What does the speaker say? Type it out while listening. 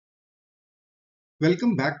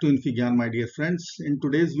Welcome back to infyGyan, my dear friends. In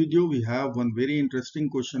today's video, we have one very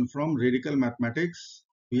interesting question from radical mathematics.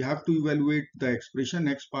 We have to evaluate the expression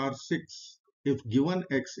x power 6 if given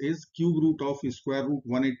x is cube root of square root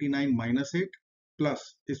 189 minus 8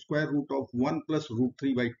 plus square root of 1 plus root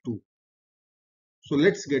 3 by 2. So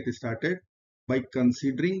let's get started by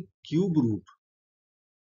considering cube root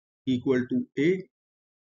equal to a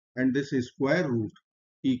and this square root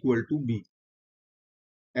equal to b.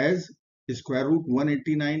 As square root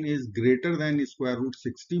 189 is greater than square root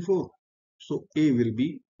 64, so a will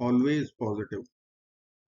be always positive.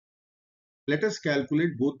 Let us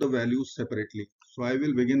calculate both the values separately. So I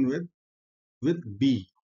will begin with b.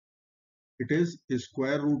 It is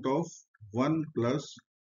square root of 1 plus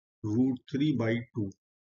root 3 by 2.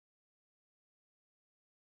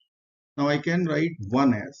 Now I can write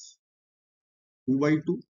 1 as 2 by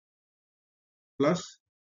 2 plus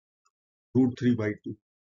root 3 by 2.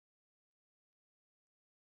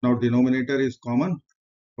 Now denominator is common,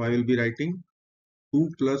 so I will be writing 2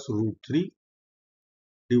 plus root 3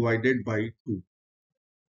 divided by 2.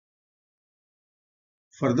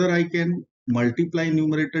 Further, I can multiply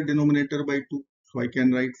numerator denominator by 2. So I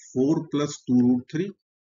can write 4 plus 2 root 3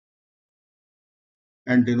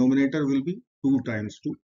 and denominator will be 2 times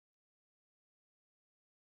 2.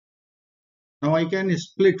 Now I can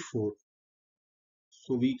split 4.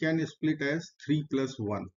 So we can split as 3 plus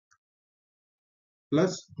 1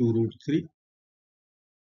 plus 2 root 3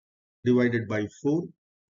 divided by 4.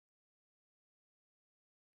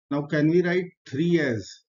 Now can we write 3 as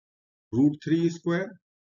root 3 square,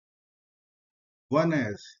 1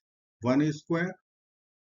 as 1 square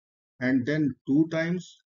and then 2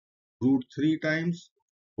 times root 3 times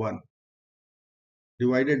 1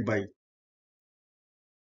 divided by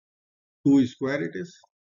 2 square it is.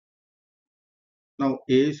 Now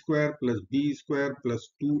a square plus b square plus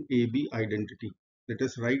 2ab identity. Let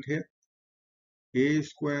us write here a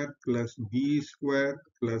square plus b square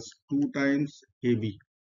plus 2 times ab.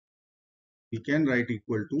 We can write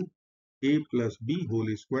equal to a plus b whole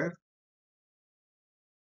square.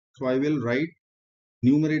 So I will write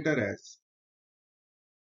numerator as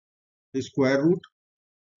square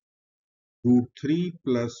root 3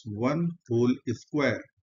 plus 1 whole square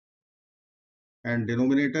and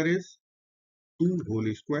denominator is 2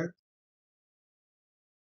 whole square.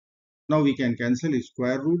 Now we can cancel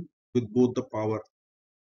square root with both the power.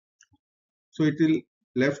 So it will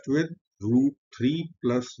left with root 3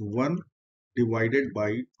 plus 1 divided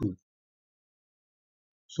by 2.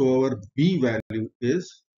 So our b value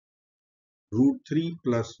is root 3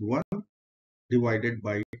 plus 1 divided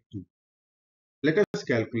by 2. Let us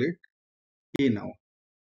calculate a now.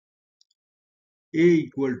 A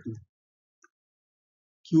equal to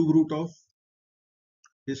cube root of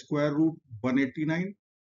square root 189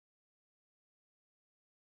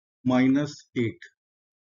 minus 8.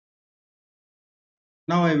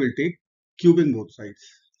 Now I will take cubing both sides.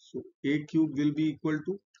 So a cube will be equal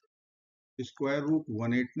to square root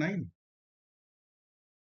 189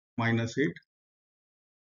 minus 8.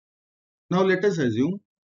 Now let us assume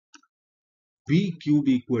b cube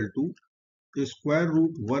equal to square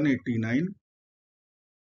root 189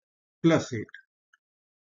 plus 8.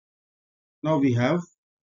 Now we have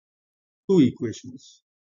two equations.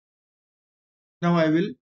 Now I will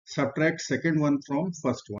subtract second one from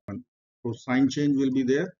first one. So sign change will be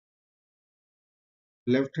there.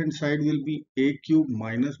 Left hand side will be a cube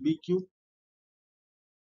minus b cube.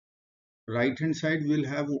 Right hand side will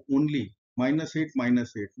have only minus 8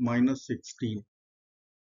 minus 8 minus 16.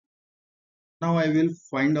 Now I will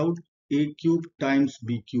find out a cube times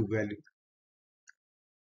b cube value,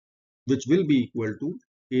 which will be equal to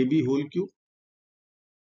ab whole cube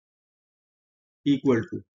equal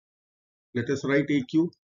to, let us write a cube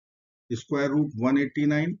square root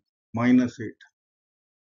 189 minus 8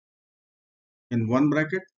 in one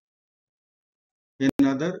bracket, in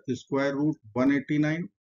another square root 189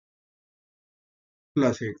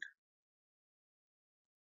 plus 8.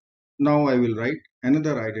 Now I will write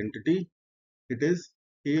another identity. It is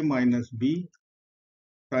a minus b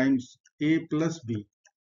times a plus b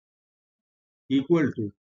equal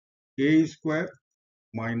to a square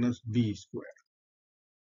minus b square.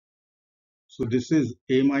 So this is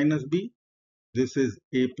a minus b, this is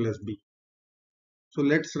a plus b. So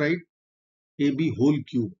let's write ab whole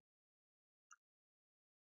cube.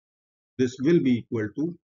 This will be equal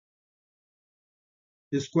to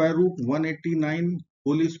square root 189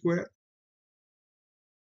 whole square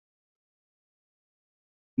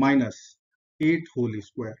minus 8 whole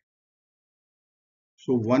square.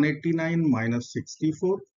 So 189 minus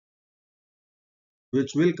 64,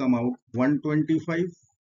 which will come out 125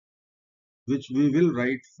 which we will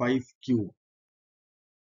write 5 cube.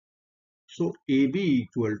 So AB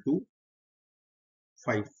equal to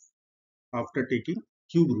 5 after taking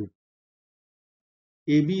cube root.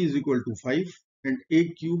 AB is equal to 5 and A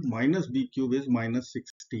cube minus B cube is minus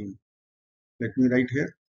 16. Let me write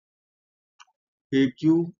here. A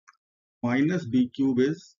cube minus B cube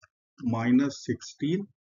is minus 16.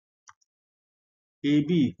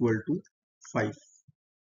 AB equal to 5.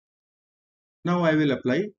 Now I will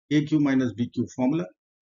apply A cube minus B cube formula.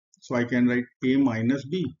 So I can write A minus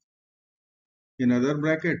B in other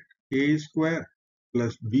bracket A square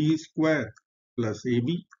plus B square plus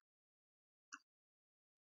AB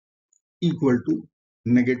equal to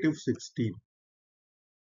negative 16.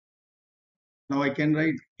 Now I can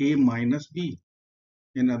write A minus B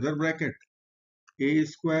in other bracket A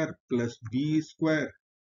square plus B square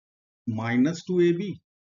minus 2AB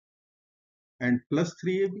and plus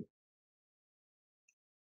 3AB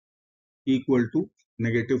equal to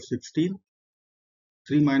negative 16.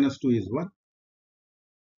 3 minus 2 is 1.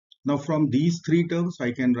 Now from these three terms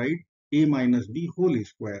I can write A minus B whole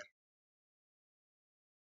square.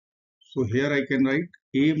 So here I can write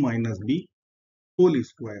A minus B whole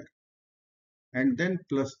square and then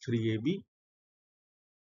plus 3AB.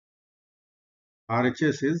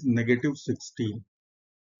 RHS is negative 16.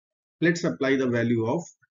 Let's apply the value of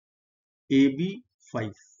AB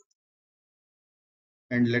 5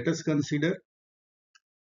 and let us consider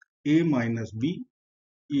A minus B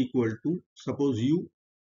equal to suppose U.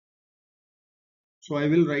 So I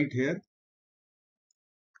will write here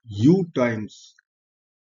U times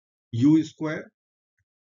U square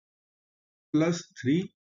plus 3,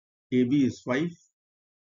 AB is 5,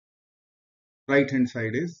 right hand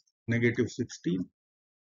side is negative 16.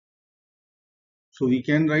 So we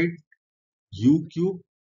can write U cube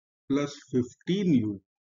plus 15U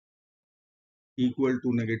equal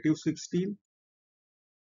to negative 16.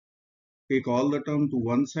 Take all the term to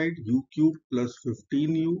one side, U cube plus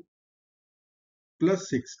 15U plus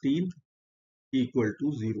 16 equal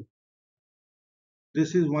to 0.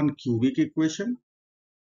 This is one cubic equation.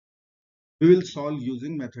 We will solve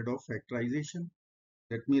using method of factorization.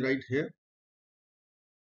 Let me write here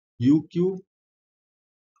U cube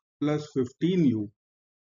plus 15U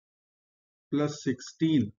plus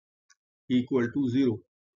 16 equal to 0.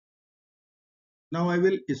 Now I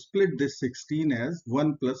will split this 16 as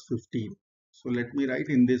 1 plus 15. So let me write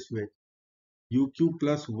in this way. U cube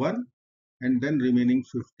plus 1 and then remaining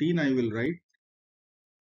 15 I will write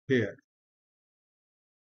here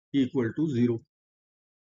equal to 0.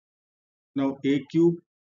 Now A cube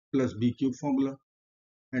plus B cube formula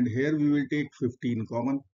and here we will take 15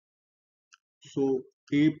 common. So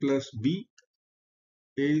A plus B,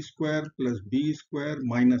 A square plus B square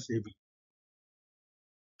minus AB.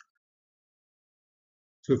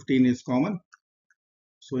 15 is common.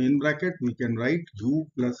 So in bracket we can write U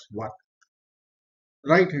plus 1.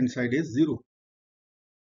 Right hand side is 0.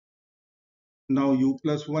 Now U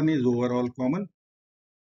plus 1 is overall common.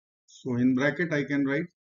 So in bracket I can write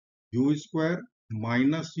U square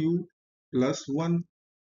minus U plus 1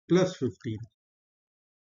 plus 15.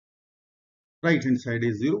 Right hand side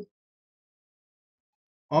is 0.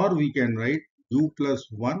 Or we can write U plus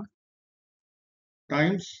 1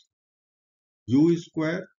 times U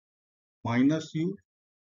square minus U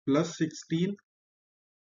plus 16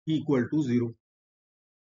 equal to 0.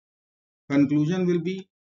 Conclusion will be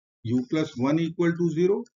U plus 1 equal to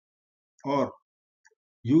 0 or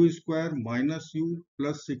U square minus U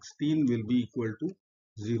plus 16 will be equal to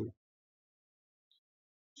 0.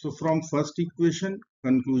 So from first equation,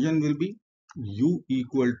 conclusion will be U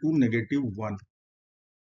equal to negative 1.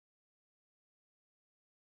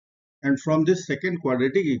 And from this second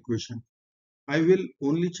quadratic equation, I will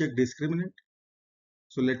only check discriminant.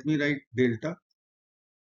 So let me write delta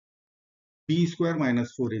B square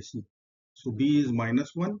minus 4AC. So B is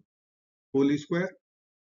minus 1 whole square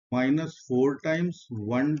minus 4 times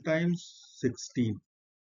 1 times 16.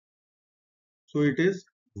 So it is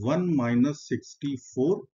 1 minus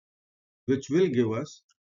 64 which will give us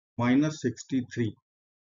minus 63.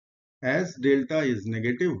 As delta is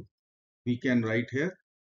negative, we can write here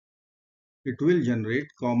it will generate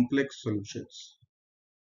complex solutions.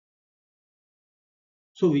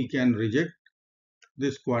 So we can reject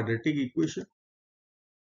this quadratic equation.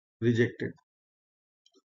 Rejected.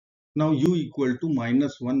 Now U equal to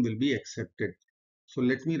minus 1 will be accepted. So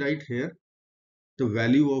let me write here the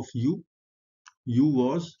value of U. U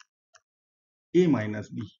was A minus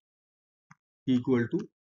B equal to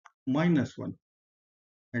minus 1.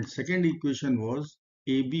 And second equation was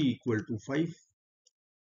AB equal to 5.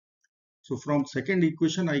 So from second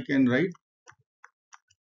equation I can write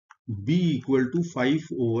b equal to 5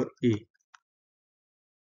 over a,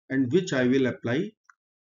 and which I will apply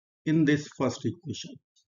in this first equation.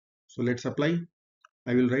 So let's apply.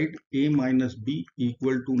 I will write a minus b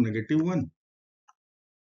equal to -1,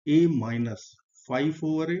 a minus 5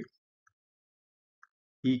 over a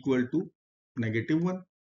equal to -1.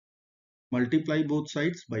 Multiply both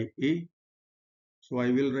sides by a. So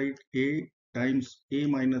I will write a times a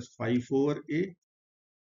minus 5 over a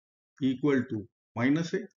equal to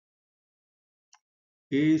minus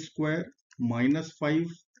a square minus 5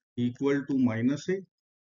 equal to minus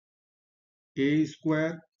a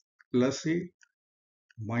square plus a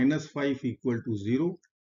minus 5 equal to 0.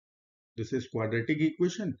 This is quadratic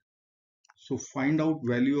equation. So find out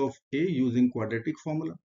value of a using quadratic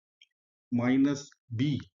formula. Minus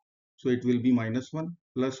b, so it will be -1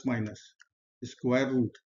 plus minus square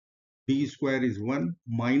root b square is 1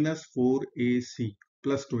 minus 4ac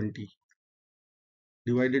plus 20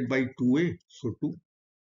 divided by 2a, so 2.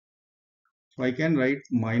 So I can write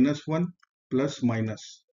 -1 plus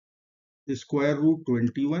minus square root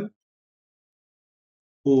 21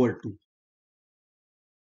 over 2.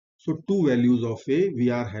 So two values of a we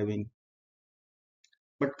are having,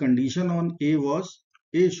 but condition on a was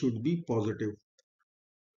a should be positive.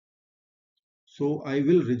 So I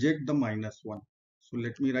will reject the -1. So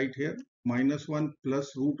let me write here -1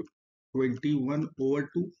 plus root 21 over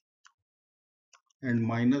 2 and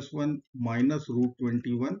 -1 minus root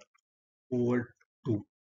 21 over 2.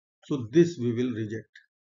 So this we will reject.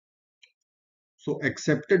 So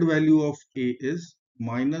accepted value of a is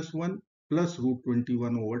 -1 plus root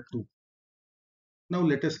 21 over 2. Now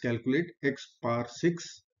let us calculate x power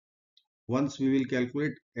 6. Once we will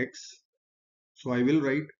calculate x, so I will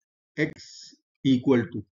write x equal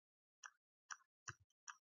to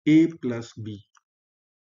a plus b.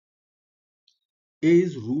 A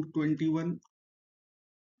is root 21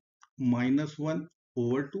 minus 1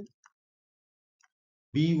 over 2.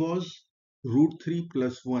 B was root 3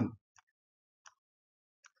 plus 1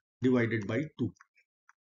 divided by 2.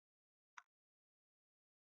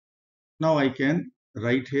 Now I can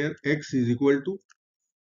write here x is equal to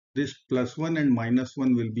this plus 1 and minus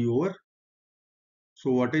 1 will be over.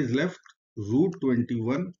 So what is left? Root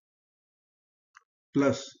 21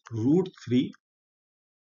 plus root 3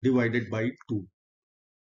 divided by 2.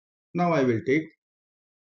 Now I will take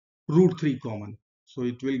root 3 common. So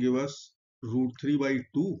it will give us root 3 by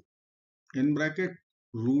 2 in bracket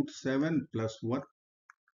root 7 plus 1.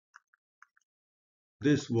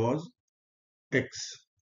 This was x.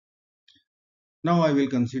 Now I will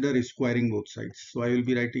consider squaring both sides. So I will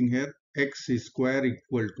be writing here x square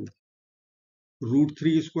equal to root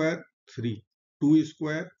 3 square 3, 2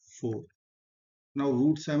 square 4. Now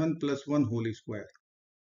root 7 plus 1 whole square.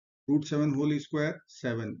 Root 7 whole square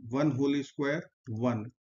 7, 1 whole square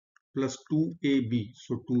 1 plus 2ab,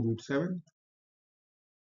 so 2 root 7.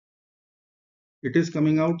 It is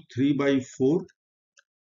coming out 3 by 4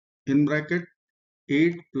 in bracket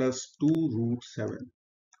 8 plus 2 root 7.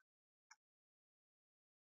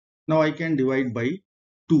 Now I can divide by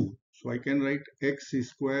 2. So I can write x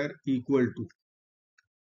square equal to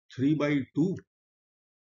 3 by 2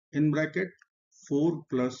 in bracket 4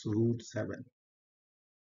 plus root 7.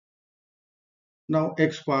 Now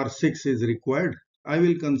x power 6 is required. I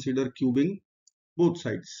will consider cubing both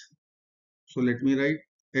sides. So let me write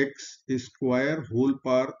x square whole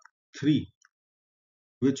power 3,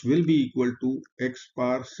 which will be equal to x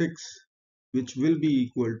power 6, which will be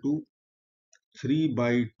equal to 3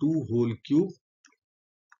 by 2 whole cube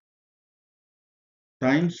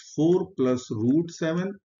times 4 plus root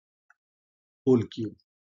 7 whole cube.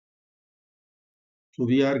 So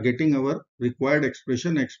we are getting our required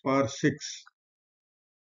expression x power 6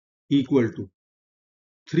 equal to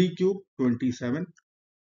 3 cube 27,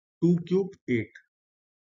 2 cube 8.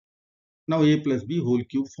 Now a plus b whole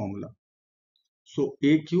cube formula. So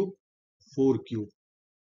a cube 4 cube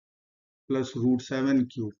plus root 7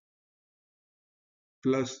 cube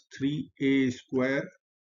plus 3a square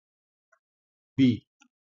b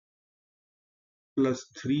plus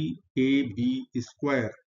 3ab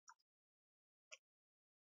square.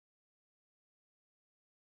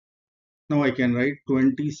 Now I can write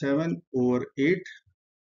 27 over 8.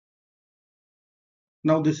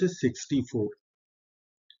 Now this is 64.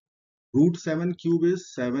 Root 7 cube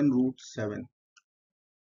is 7 root 7.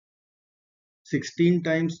 16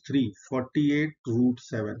 times 3, 48 root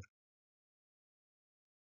 7.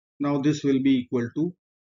 Now this will be equal to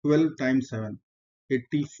 12 times 7,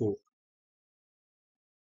 84.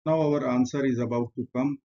 Now our answer is about to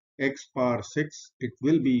come. X power 6, it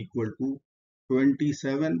will be equal to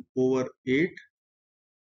 27 over 8.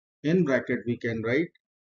 In bracket we can write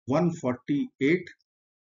 148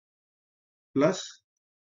 plus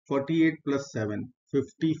 48 plus 7,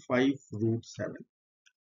 55 root 7.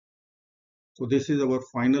 So this is our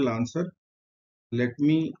final answer. Let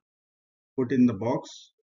me put in the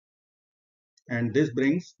box. And this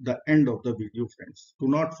brings the end of the video, friends. Do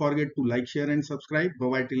not forget to like, share and subscribe. Bye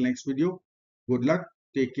bye till next video. Good luck.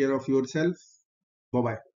 Take care of yourself. Bye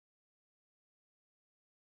bye.